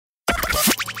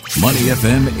Money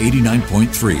FM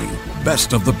 89.3,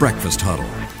 best of the breakfast huddle.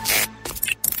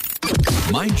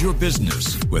 Mind your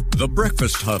business with the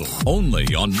breakfast huddle,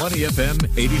 only on Money FM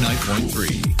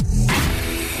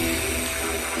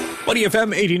 89.3. Money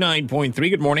FM 89.3.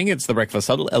 Good morning. It's the Breakfast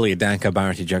Huddle. Elliot Danka,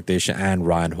 Bharati Jagdish, and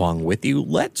Ryan Huang with you.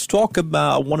 Let's talk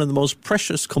about one of the most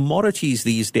precious commodities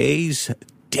these days,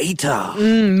 data.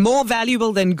 More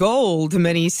valuable than gold,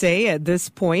 many say at this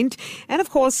point. And of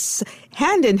course,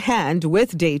 hand in hand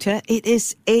with data, it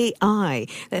is AI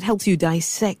that helps you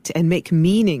dissect and make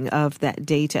meaning of that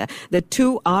data. The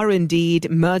two are indeed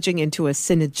merging into a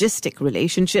synergistic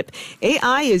relationship.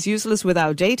 AI is useless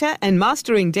without data, and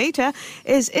mastering data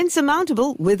is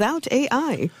insurmountable without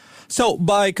AI. So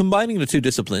by combining the two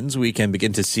disciplines, we can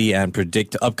begin to see and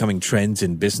predict upcoming trends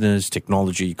in business,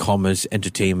 technology, commerce,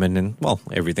 entertainment, and, well,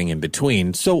 everything in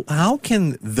between. So how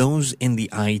can those in the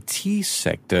IT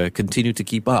sector continue to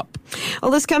keep up?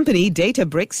 Well, this company,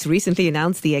 Databricks, recently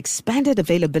announced the expanded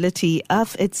availability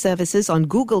of its services on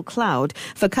Google Cloud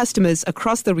for customers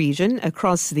across the region,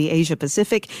 across the Asia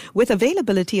Pacific, with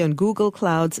availability on Google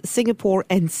Cloud's Singapore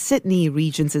and Sydney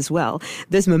regions as well.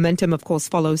 This momentum, of course,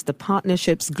 follows the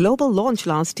partnership's global launch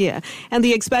last year, and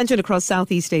the expansion across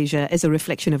Southeast Asia is a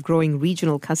reflection of growing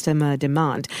regional customer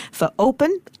demand for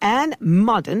open and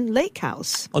modern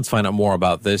lakehouse. Let's find out more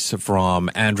about this from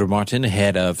Andrew Martin,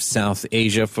 head of South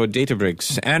Asia for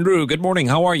Databricks. Andrew, good morning.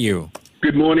 How are you?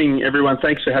 Good morning, everyone.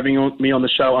 Thanks for having me on the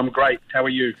show. I'm great. How are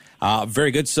you?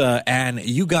 Very good, sir. And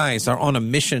you guys are on a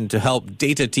mission to help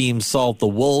data teams solve the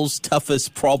world's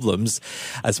toughest problems.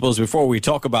 I suppose before we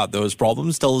talk about those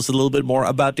problems, tell us a little bit more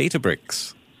about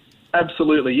Databricks.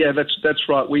 Absolutely. Yeah, that's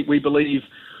right. We believe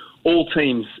all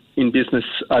teams in business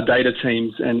are data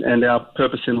teams, and our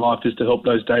purpose in life is to help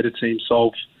those data teams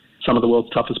solve some of the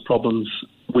world's toughest problems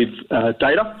with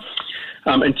data.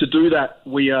 And to do that,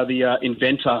 we are the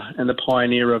inventor and the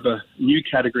pioneer of a new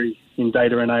category in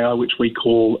data and AI, which we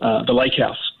call the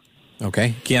lakehouse.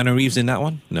 Okay. Keanu Reeves in that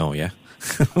one? No, yeah.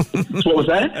 What was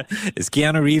that? Is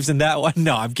Keanu Reeves in that one?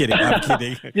 No, I'm kidding.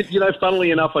 You know,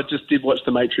 funnily enough, I just did watch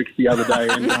The Matrix the other day,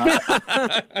 and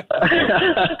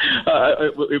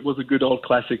it was a good old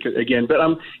classic again. But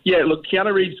yeah, look,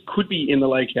 Keanu Reeves could be in the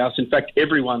lakehouse. In fact,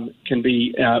 everyone can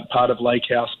be part of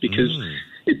lakehouse because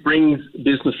it brings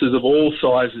businesses of all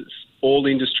sizes, all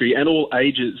industry, and all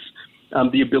ages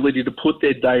the ability to put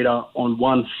their data on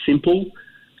one simple,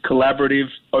 collaborative,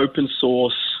 open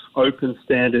source, open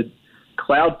standard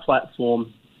cloud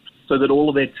platform so that all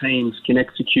of their teams can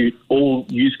execute all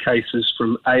use cases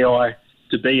from AI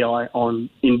to BI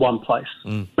in one place,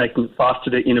 making it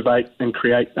faster to innovate and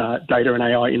create data and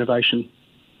AI innovation.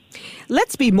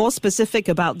 Let's be more specific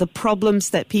about the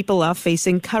problems that people are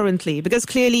facing currently, because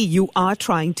clearly you are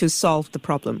trying to solve the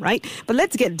problem, right? But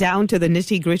let's get down to the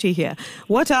nitty-gritty here.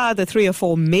 What are the 3 or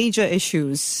 4 major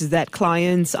issues that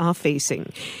clients are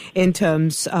facing in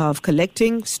terms of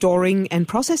collecting, storing, and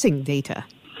processing data?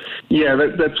 Yeah,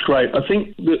 that's great. I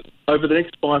think that over the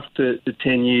next 5 to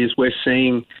 10 years, we're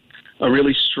seeing a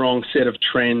really strong set of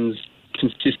trends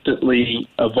consistently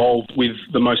evolve with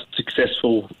the most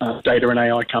successful data and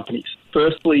AI companies.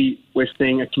 Firstly, we're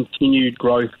seeing a continued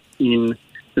growth in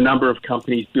the number of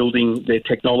companies building their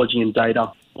technology and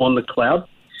data on the cloud.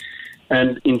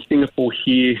 And in Singapore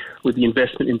here, with the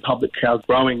investment in public cloud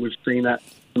growing, we've seen that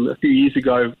from a few years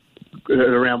ago at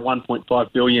around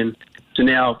 1.5 billion to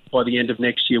now, by the end of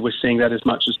next year, we're seeing that as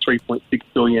much as 3.6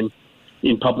 billion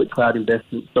in public cloud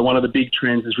investment. So one of the big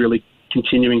trends is really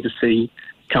continuing to see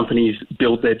companies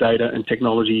build their data and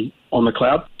technology on the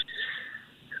cloud.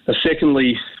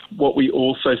 Secondly, what we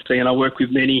also see, and I work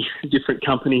with many different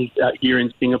companies out here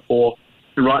in Singapore,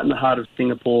 and right in the heart of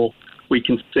Singapore, we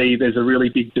can see there's a really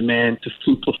big demand to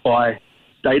simplify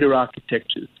data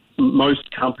architectures.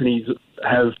 Most companies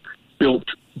have built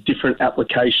different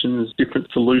applications,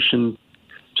 different solutions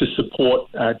to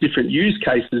support different use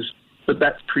cases, but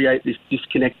that's create this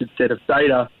disconnected set of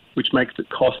data, which makes it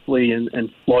costly and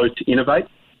slow to innovate.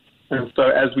 And so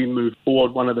as we move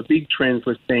forward, one of the big trends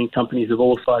we're seeing companies of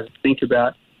all sizes think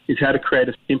about is how to create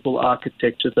a simple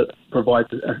architecture that provides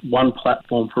one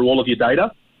platform for all of your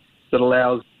data that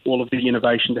allows all of the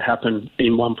innovation to happen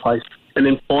in one place. And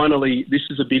then finally, this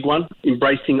is a big one,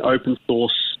 embracing open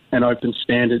source and open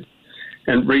standards.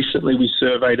 And recently we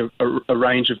surveyed a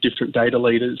range of different data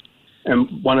leaders,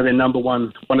 and one of their number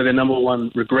one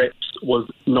regrets was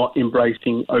not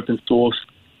embracing open source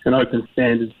and open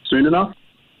standards soon enough.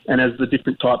 And as the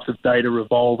different types of data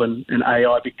evolve and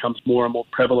AI becomes more and more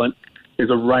prevalent,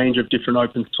 there's a range of different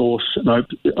open source and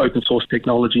open source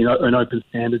technology and open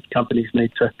standards companies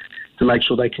need to make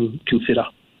sure they can consider.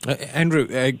 Andrew,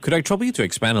 could I trouble you to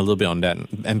expand a little bit on that?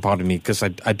 And pardon me, because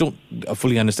I don't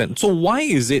fully understand. So why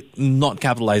is it not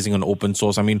capitalizing on open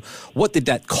source? I mean, what did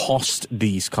that cost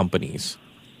these companies?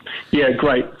 Yeah,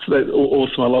 great. So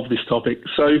awesome. I love this topic.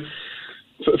 So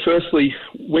firstly,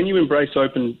 when you embrace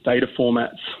open data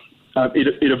formats,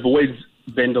 it avoids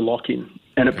vendor lock-in,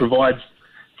 and it provides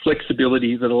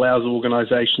flexibility that allows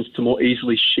organisations to more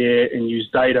easily share and use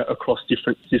data across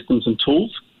different systems and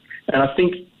tools. And I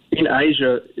think in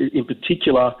Asia in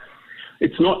particular,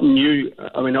 it's not new.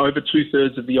 I mean, over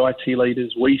 2/3 of the IT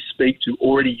leaders we speak to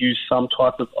already use some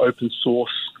type of open source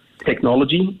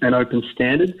technology and open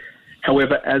standard.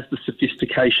 However, as the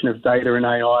sophistication of data and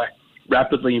AI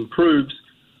rapidly improves,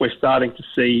 we're starting to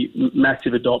see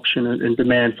massive adoption and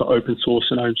demand for open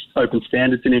source and open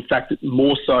standards, and in fact,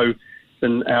 more so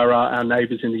than our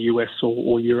neighbours in the US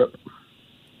or Europe.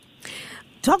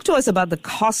 Talk to us about the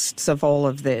costs of all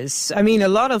of this. I mean, a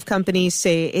lot of companies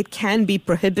say it can be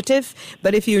prohibitive,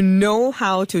 but if you know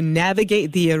how to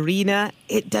navigate the arena,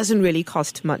 it doesn't really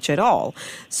cost much at all.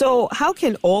 So how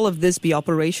can all of this be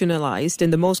operationalized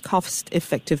in the most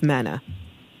cost-effective manner?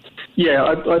 Yeah,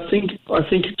 I think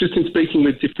just in speaking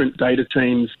with different data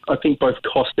teams, I think both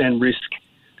cost and risk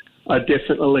are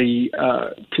definitely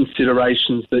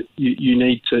considerations that you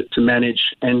need to manage.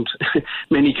 And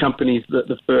many companies,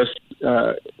 the first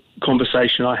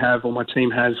conversation I have or my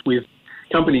team has with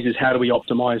companies is how do we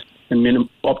optimize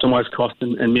cost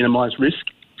and minimize risk.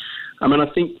 I mean, I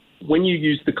think when you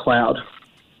use the cloud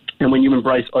and when you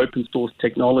embrace open source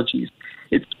technologies,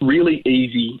 it's really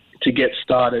easy to get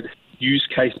started use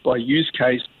case by use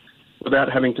case without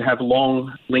having to have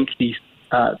long, lengthy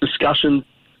discussions,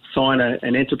 sign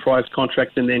an enterprise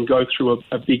contract and then go through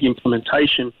a big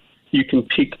implementation. You can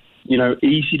pick,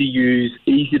 easy to use,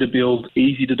 easy to build,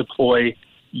 easy to deploy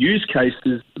use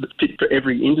cases that fit for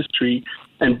every industry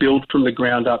and build from the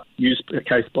ground up use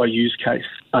case by use case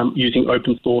using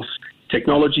open source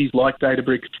technologies like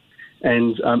Databricks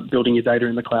and building your data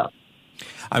in the cloud.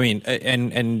 I mean,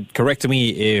 and correct me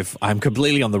if I'm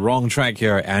completely on the wrong track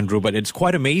here, Andrew, but it's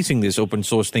quite amazing, this open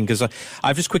source thing, because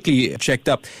I've just quickly checked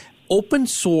up. Open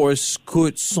source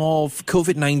could solve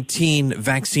COVID-19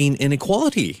 vaccine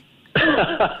inequality.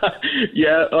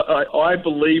 Yeah, I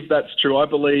believe that's true. I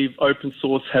believe open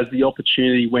source has the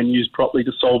opportunity, when used properly,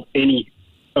 to solve any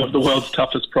of the world's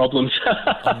toughest problems.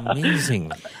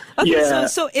 Amazing. Okay, Yeah.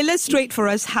 so illustrate for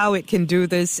us how it can do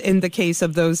this in the case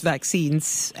of those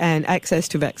vaccines and access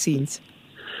to vaccines.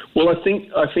 Well, I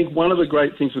think one of the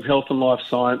great things with health and life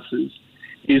sciences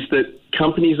is that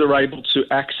companies are able to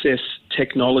access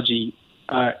technology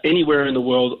anywhere in the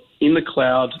world in the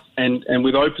cloud, and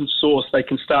with open source, they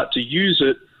can start to use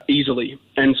it easily.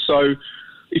 And so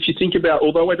if you think about,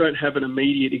 although I don't have an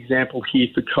immediate example here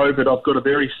for COVID, I've got a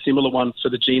very similar one for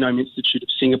the Genome Institute of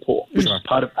Singapore, which is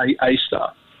part of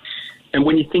A-STAR. And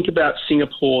when you think about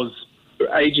Singapore's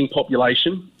ageing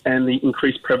population and the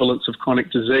increased prevalence of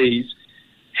chronic disease,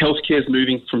 healthcare is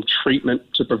moving from treatment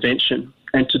to prevention.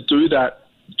 And to do that,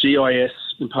 GIS,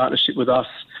 in partnership with us,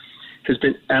 has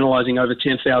been analysing over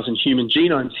 10,000 human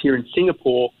genomes here in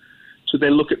Singapore to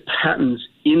then look at patterns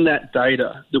in that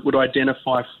data that would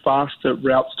identify faster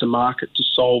routes to market to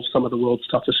solve some of the world's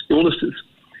toughest illnesses.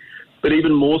 But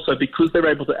even more so, because they're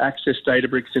able to access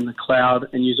Databricks in the cloud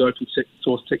and use open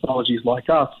source technologies like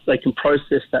us, they can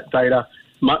process that data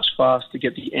much faster,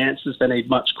 get the answers they need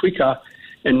much quicker.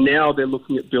 And now they're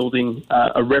looking at building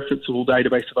a referenceable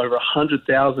database of over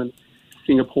 100,000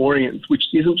 Singaporeans, which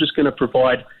isn't just going to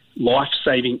provide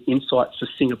life-saving insights for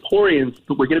Singaporeans,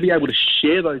 but we're going to be able to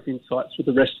share those insights with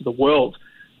the rest of the world,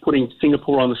 putting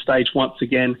Singapore on the stage once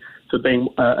again for being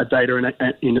a data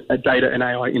and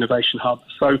AI innovation hub.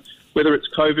 So whether it's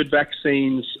COVID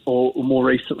vaccines or more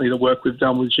recently the work we've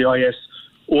done with GIS,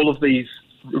 all of these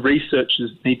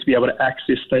researchers need to be able to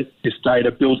access this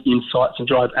data, build insights and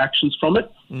drive actions from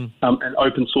it. And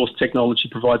open source technology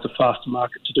provides a faster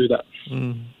market to do that.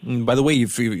 By the way,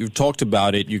 you've talked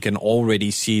about it. You can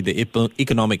already see the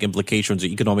economic implications,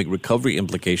 the economic recovery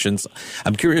implications.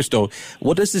 I'm curious, though,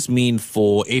 what does this mean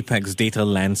for APAC's data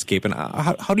landscape, and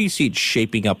how do you see it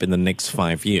shaping up in the next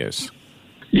 5 years?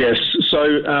 Yes,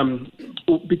 so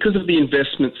because of the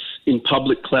investments in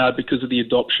public cloud, because of the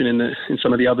adoption in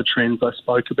some of the other trends I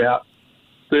spoke about,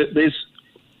 there's,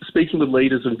 speaking with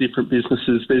leaders of different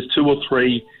businesses, there's 2 or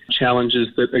 3 challenges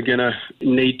that are going to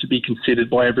need to be considered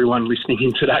by everyone listening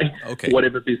in today,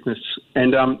 whatever business.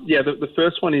 And the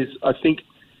first one is, I think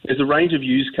there's a range of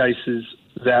use cases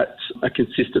that are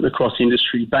consistent across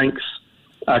industry. Banks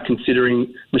are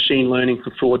considering machine learning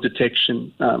for fraud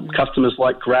detection. Customers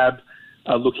like Grab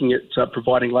are looking at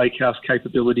providing lakehouse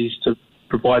capabilities to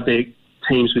provide their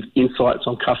teams with insights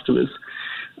on customers.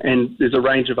 And there's a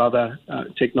range of other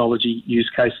technology use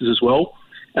cases as well.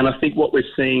 And I think what we're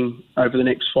seeing over the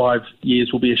next 5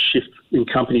 years will be a shift in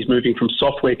companies moving from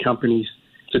software companies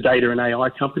to data and AI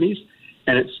companies.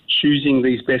 And it's choosing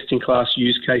these best-in-class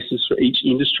use cases for each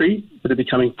industry that are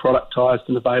becoming productized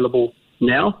and available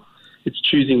now. It's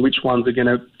choosing which ones are going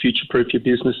to future-proof your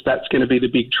business. That's going to be the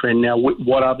big trend now.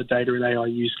 What are the data and AI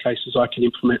use cases I can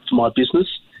implement for my business,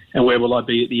 and where will I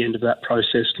be at the end of that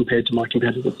process compared to my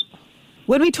competitors?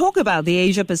 When we talk about the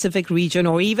Asia-Pacific region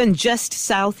or even just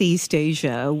Southeast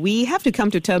Asia, we have to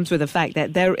come to terms with the fact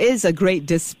that there is a great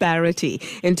disparity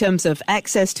in terms of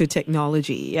access to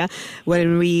technology. Yeah?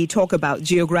 When we talk about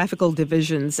geographical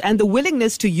divisions and the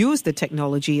willingness to use the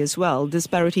technology as well,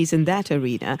 disparities in that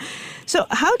arena. So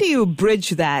how do you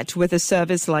bridge that with a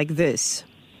service like this?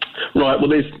 Right. Well,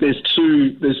 there's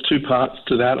two parts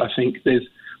to that. I think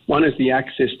one is the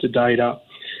access to data.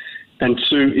 And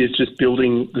two is just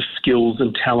building the skills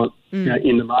and talent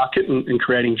in the market and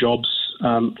creating jobs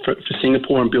for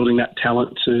Singapore and building that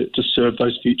talent to serve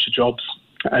those future jobs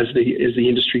as the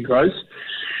industry grows.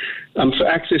 For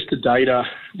access to data,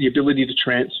 the ability to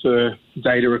transfer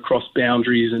data across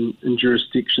boundaries and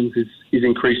jurisdictions is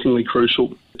increasingly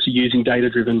crucial to using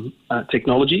data-driven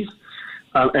technologies.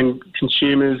 And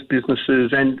consumers,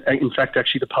 businesses, and in fact,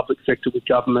 actually the public sector with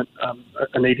government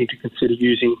are needing to consider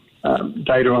using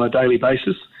data on a daily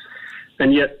basis.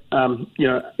 And yet,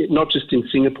 not just in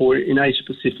Singapore, in Asia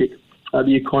Pacific,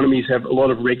 the economies have a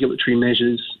lot of regulatory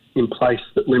measures in place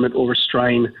that limit or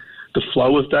restrain the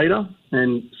flow of data,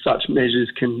 and such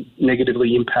measures can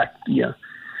negatively impact the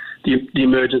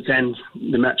emergence and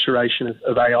the maturation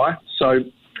of AI. So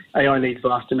AI needs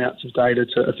vast amounts of data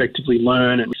to effectively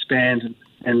learn and expand,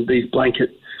 and these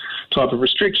blanket type of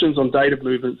restrictions on data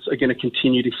movements are going to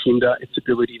continue to hinder its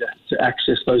ability to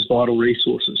access those vital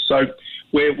resources. So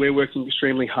we're working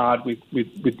extremely hard with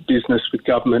business, with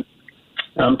government,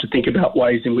 to think about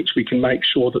ways in which we can make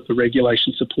sure that the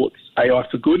regulation supports AI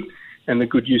for good and the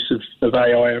good use of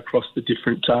AI across the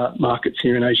different markets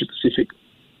here in Asia Pacific.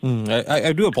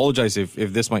 I do apologize if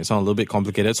this might sound a little bit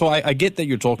complicated. So I get that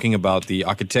you're talking about the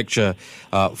architecture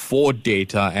for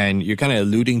data, and you're kind of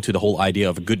alluding to the whole idea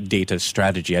of a good data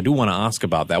strategy. I do want to ask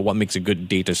about that. What makes a good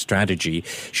data strategy?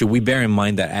 Should we bear in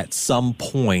mind that at some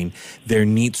point there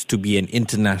needs to be an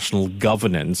international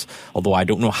governance, although I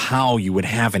don't know how you would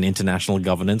have an international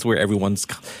governance where everyone's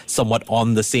somewhat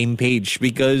on the same page,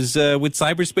 because with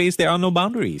cyberspace there are no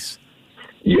boundaries.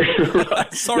 Yeah,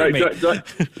 right. Sorry, mate.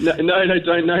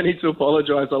 No need to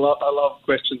apologise. I love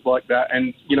questions like that,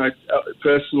 and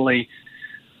personally,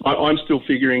 I'm still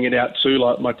figuring it out too.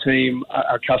 Like my team,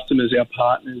 our customers, our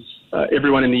partners,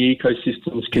 everyone in the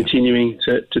ecosystem is continuing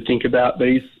to think about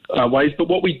these ways. But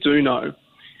what we do know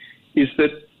is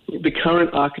that the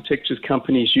current architectures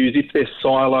companies use, if they're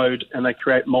siloed and they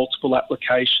create multiple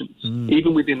applications,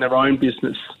 even within their own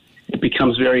business, it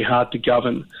becomes very hard to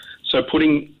govern. So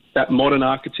putting that modern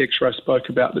architecture I spoke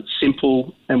about that's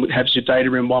simple and has your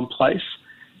data in one place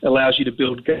allows you to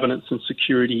build governance and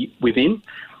security within.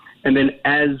 And then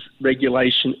as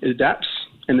regulation adapts,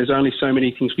 and there's only so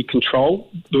many things we control,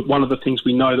 but one of the things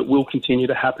we know that will continue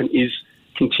to happen is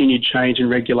continued change in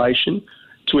regulation.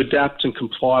 To adapt and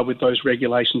comply with those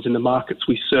regulations in the markets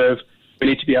we serve, we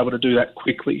need to be able to do that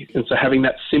quickly. And so having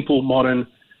that simple, modern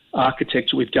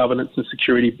architecture with governance and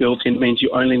security built in means you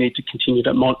only need to continue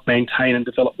to maintain and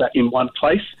develop that in one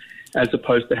place, as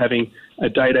opposed to having a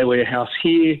data warehouse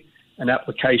here, an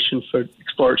application for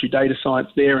exploratory data science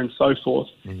there, and so forth.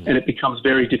 And it becomes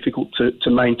very difficult to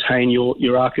maintain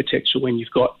your architecture when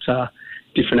you've got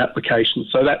different applications.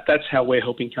 So that's how we're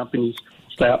helping companies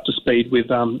stay up to speed with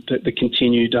the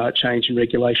continued change in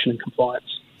regulation and compliance.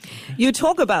 You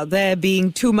talk about there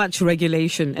being too much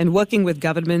regulation and working with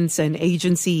governments and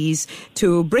agencies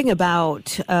to bring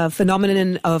about a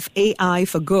phenomenon of AI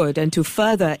for good and to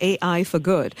further AI for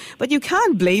good. But you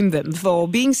can't blame them for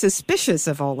being suspicious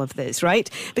of all of this,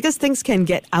 right? Because things can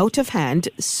get out of hand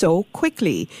so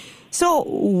quickly. So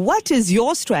what is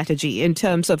your strategy in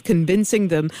terms of convincing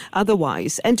them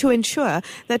otherwise, and to ensure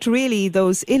that really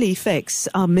those ill effects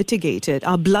are mitigated,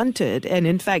 are blunted, and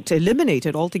in fact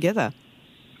eliminated altogether?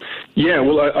 Yeah,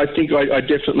 well, I think I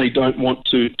definitely don't want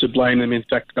to blame them. In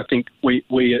fact, I think we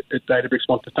at Databricks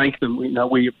want to thank them.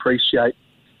 We appreciate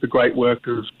the great work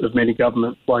of many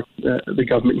governments, like the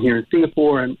government here in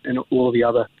Singapore and all of the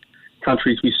other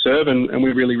countries we serve, and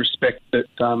we really respect that.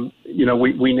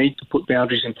 We need to put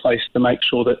boundaries in place to make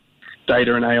sure that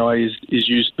data and AI is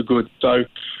used for good. So,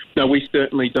 no, we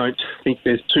certainly don't think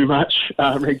there's too much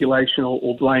regulation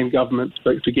or blame governments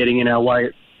for getting in our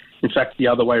way. In fact, the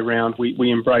other way around,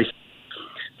 we embrace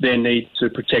their need to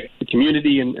protect the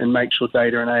community and make sure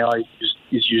data and AI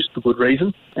is used for good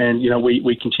reason. And,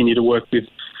 we continue to work with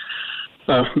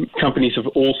companies of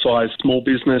all sizes, small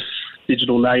business,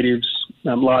 digital natives,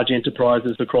 large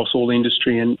enterprises across all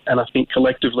industry. And I think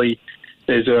collectively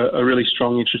there's a really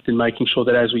strong interest in making sure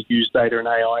that as we use data and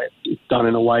AI, it's done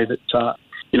in a way that,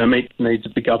 meets the needs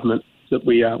of the government that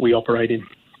we operate in.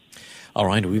 All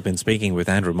right, we've been speaking with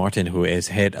Andrew Martin, who is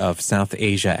head of South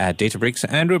Asia at Databricks.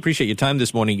 Andrew, appreciate your time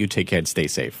this morning. You take care and stay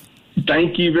safe.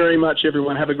 Thank you very much,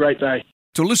 everyone. Have a great day.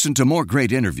 To listen to more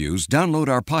great interviews, download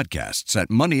our podcasts at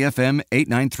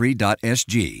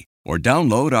moneyfm893.sg or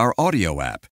download our audio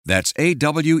app. That's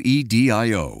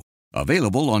AWEDIO.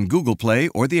 Available on Google Play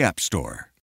or the App Store.